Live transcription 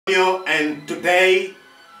And today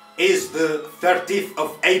is the 30th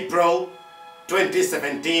of April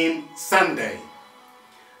 2017, Sunday.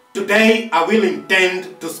 Today I will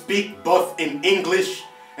intend to speak both in English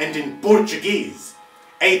and in Portuguese,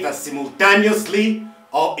 either simultaneously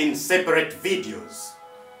or in separate videos.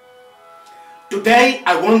 Today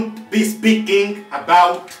I won't be speaking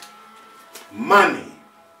about money.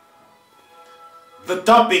 The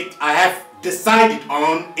topic I have decided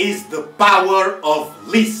on is the power of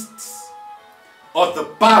lists, or the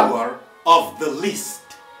power of the list.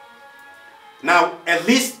 Now, a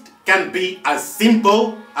list can be as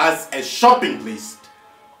simple as a shopping list,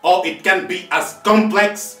 or it can be as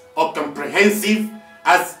complex or comprehensive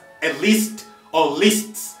as a list or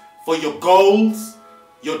lists for your goals,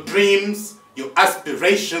 your dreams, your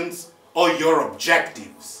aspirations, or your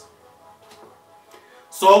objectives.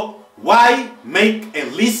 So, why make a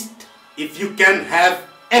list if you can have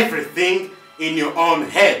everything in your own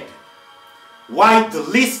head? Why the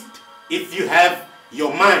list if you have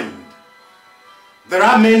your mind? There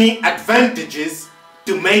are many advantages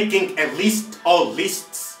to making a list or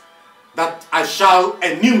lists that I shall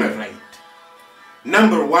enumerate.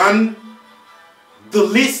 Number one, the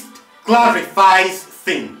list clarifies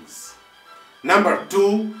things. Number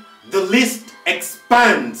two, the list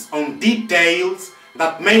expands on details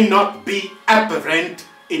that may not be apparent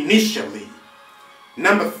initially.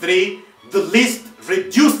 Number three, the list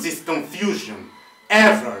reduces confusion,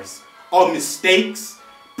 errors, or mistakes,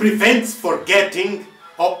 prevents forgetting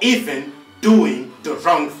or even doing the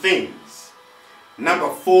wrong things. Number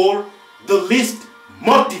four, the list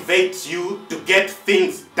motivates you to get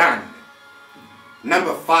things done.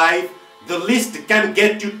 Number five, the list can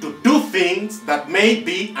get you to do things that may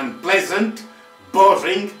be unpleasant,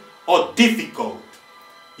 boring, or difficult.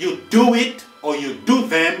 You do it or you do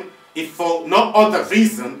them if for no other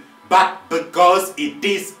reason but because it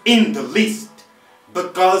is in the list,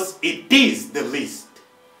 because it is the list.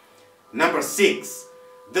 Number six,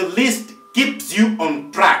 the list keeps you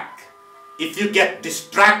on track. If you get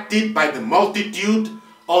distracted by the multitude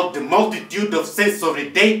or the multitude of sensory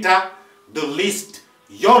data, the list,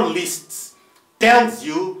 your lists, tells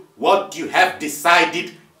you what you have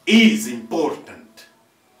decided is important.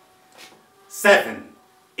 7.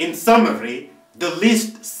 In summary, the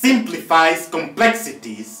list simplifies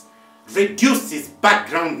complexities, reduces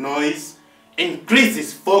background noise,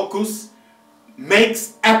 increases focus,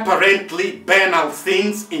 makes apparently banal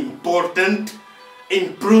things important,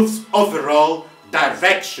 improves overall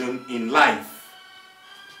direction in life.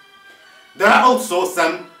 There are also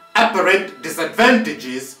some apparent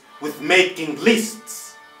disadvantages with making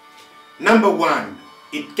lists. Number one,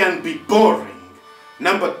 it can be boring.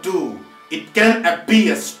 Number two, it can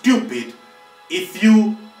appear stupid. If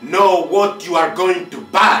you know what you are going to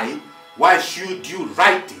buy, why should you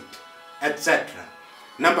write it, etc.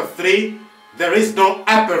 Number three, there is no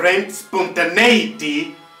apparent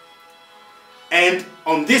spontaneity, and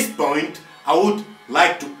on this point I would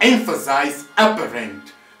like to emphasize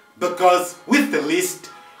apparent, because with the list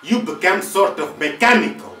you become sort of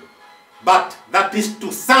mechanical, but that is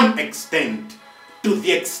to some extent, to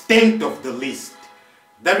the extent of the list.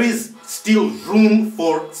 There is still room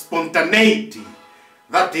for spontaneity.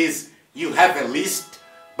 That is, you have a list,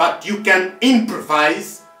 but you can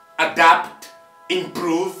improvise, adapt,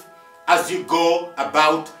 improve as you go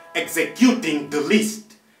about executing the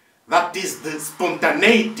list. That is the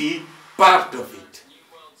spontaneity part of it.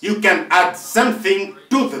 You can add something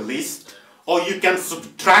to the list, or you can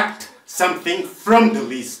subtract something from the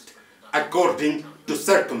list according to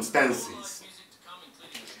circumstances.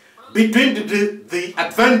 Between the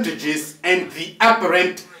advantages and the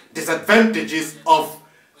apparent disadvantages of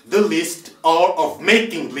the list or of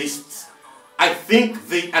making lists, I think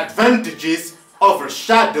the advantages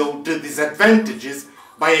overshadow the disadvantages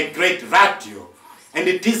by a great ratio, and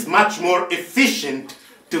it is much more efficient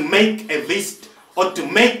to make a list or to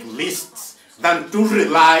make lists than to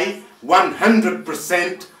rely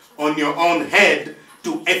 100% on your own head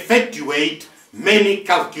to effectuate many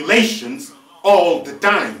calculations all the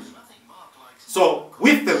time. So,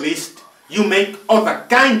 with the list, you make other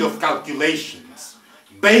kind of calculations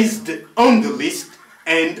based on the list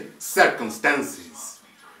and circumstances.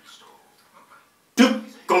 To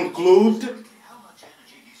conclude,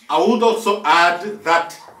 I would also add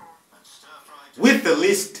that with the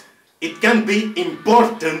list, it can be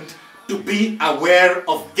important to be aware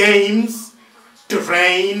of games,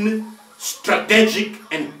 terrain, strategic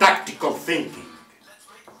and tactical thinking.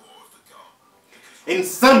 In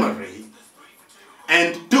summary,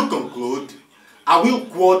 and to conclude, I will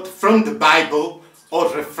quote from the Bible or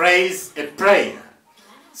rephrase a prayer.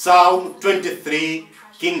 Psalm 23,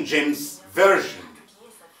 King James Version.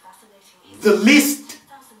 The least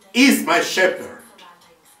is my shepherd,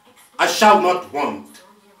 I shall not want.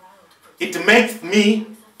 It maketh me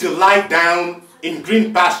to lie down in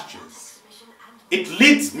green pastures. It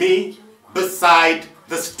leads me beside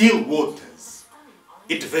the still waters.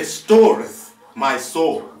 It restoreth my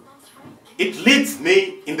soul. It leads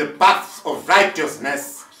me in the paths of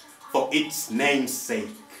righteousness for its name's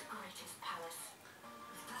sake.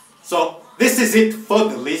 So this is it for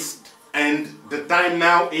the list, and the time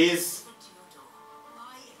now is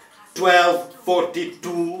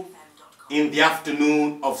 12:42 in the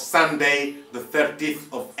afternoon of Sunday, the 30th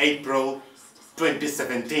of April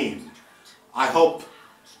 2017. I hope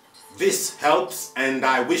this helps, and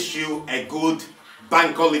I wish you a good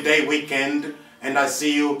bank holiday weekend, and I'll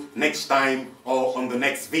see you next time or on the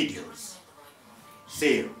next videos.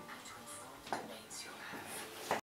 See you.